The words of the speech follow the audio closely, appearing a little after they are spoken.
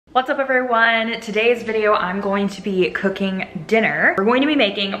What's up everyone? Today's video I'm going to be cooking dinner. We're going to be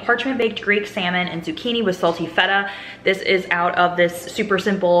making parchment baked Greek salmon and zucchini with salty feta. This is out of this super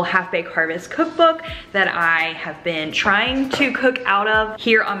simple half-baked harvest cookbook that I have been trying to cook out of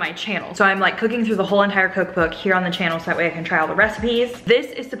here on my channel. So I'm like cooking through the whole entire cookbook here on the channel so that way I can try all the recipes. This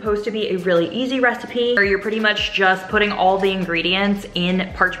is supposed to be a really easy recipe where you're pretty much just putting all the ingredients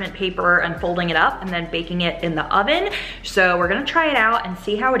in parchment paper and folding it up and then baking it in the oven. So we're gonna try it out and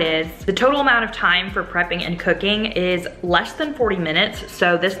see how it is. The total amount of time for prepping and cooking is less than 40 minutes,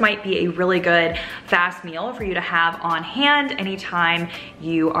 so this might be a really good fast meal for you to have on hand anytime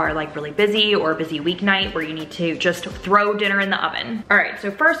you are like really busy or a busy weeknight where you need to just throw dinner in the oven. All right,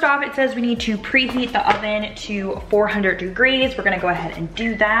 so first off, it says we need to preheat the oven to 400 degrees. We're gonna go ahead and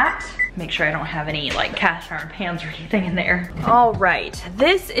do that. Make sure I don't have any like cast iron pans or anything in there. All right,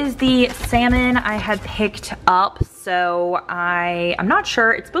 this is the salmon I had picked up. So I'm not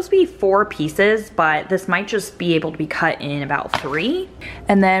sure, it's supposed to be 4 pieces, but this might just be able to be cut in about 3.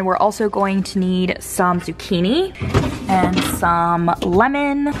 And then we're also going to need some zucchini and some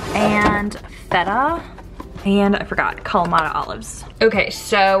lemon and feta. And I forgot, Kalamata olives. Okay,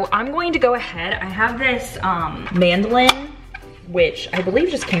 so I'm going to go ahead. I have this mandolin, which I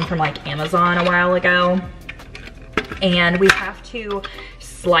believe just came from like Amazon a while ago. And we have to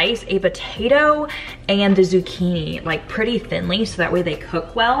slice a potato and the zucchini like pretty thinly so that way they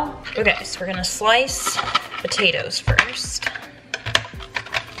cook well. Okay, so we're gonna slice potatoes first.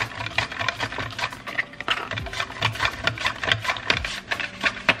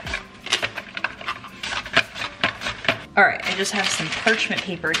 All right, I just have some parchment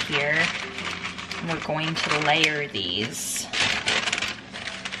paper here. And we're going to layer these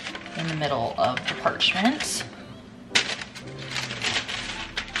in the middle of the parchment.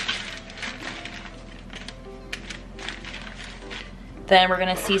 Then we're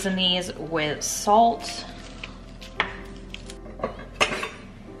gonna season these with salt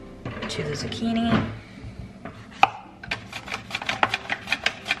to the zucchini.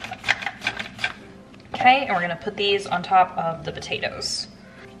 Okay, and we're gonna put these on top of the potatoes.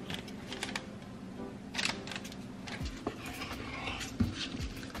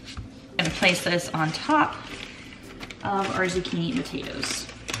 I'm gonna place this on top of our zucchini and potatoes.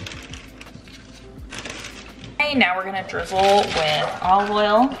 Okay, now we're gonna drizzle with olive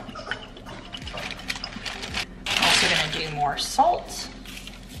oil. Also gonna do more salt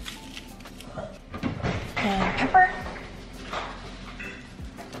and pepper.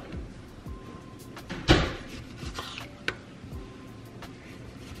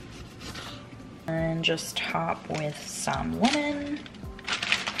 And just top with some lemon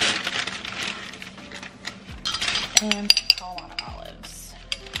and Kalamata olives.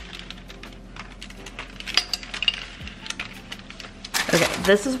 Okay,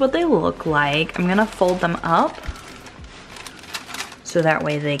 this is what they look like. I'm gonna fold them up so that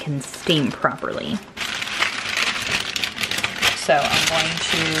way they can steam properly. So I'm going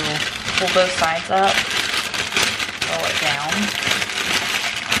to pull both sides up, roll it down.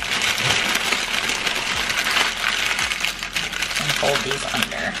 And fold these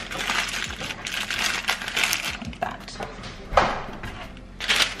under. Like that.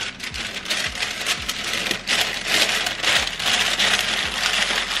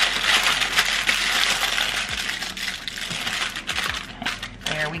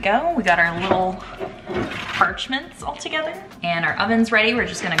 There we go. We got our little parchments all together. And our oven's ready. We're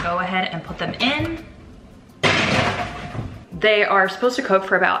just gonna go ahead and put them in. They are supposed to cook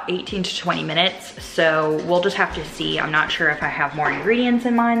for about 18 to 20 minutes, so we'll just have to see. I'm not sure if I have more ingredients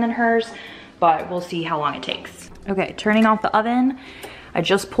in mine than hers, but we'll see how long it takes. Okay, turning off the oven. I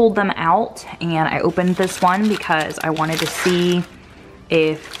just pulled them out and I opened this one because I wanted to see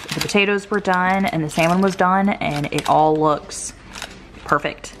if the potatoes were done and the salmon was done, and it all looks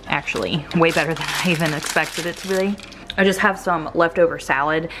perfect, actually. Way better than I even expected it to be. I just have some leftover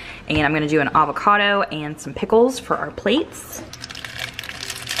salad and I'm gonna do an avocado and some pickles for our plates.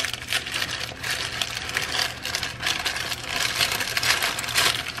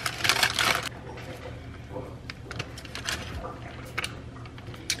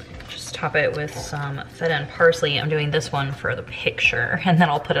 Just top it with some feta and parsley. I'm doing this one for the picture and then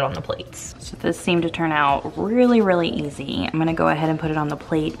I'll put it on the plates. So this seemed to turn out really, really easy. I'm gonna go ahead and put it on the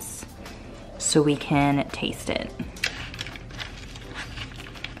plates so we can taste it.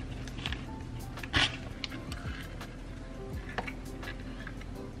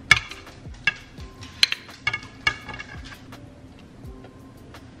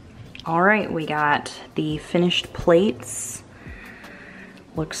 All right, we got the finished plates.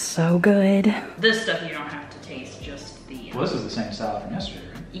 Looks so good. This stuff you don't have to taste, just the... Well, this is the same salad from yesterday,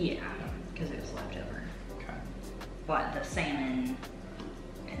 right? Yeah, because it was left over. Okay. But the salmon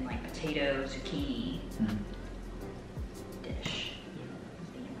and like potato, zucchini dish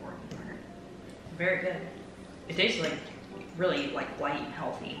is the important part. Very good. It tastes like really like light and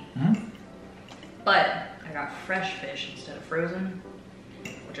healthy. But I got fresh fish instead of frozen,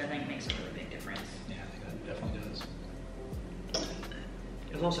 which I think makes a really big difference. Yeah, I think that definitely does.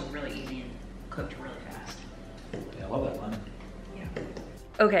 It was also really easy and cooked really fast. Yeah, I love that lemon. Yeah.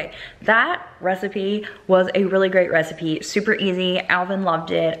 Okay, that recipe was a really great recipe. Super easy. Alvin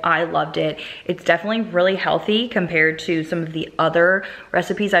loved it. I loved it. It's definitely really healthy compared to some of the other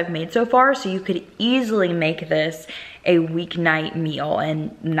recipes I've made so far. So you could easily make this a weeknight meal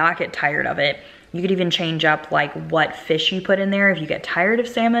and not get tired of it. You could even change up like what fish you put in there if you get tired of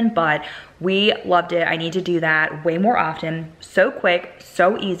salmon, but we loved it. I need to do that way more often. So quick,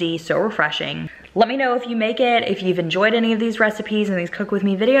 so easy, so refreshing. Let me know if you make it, if you've enjoyed any of these recipes and these cook with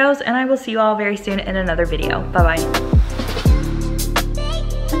me videos, and I will see you all very soon in another video. Bye-bye.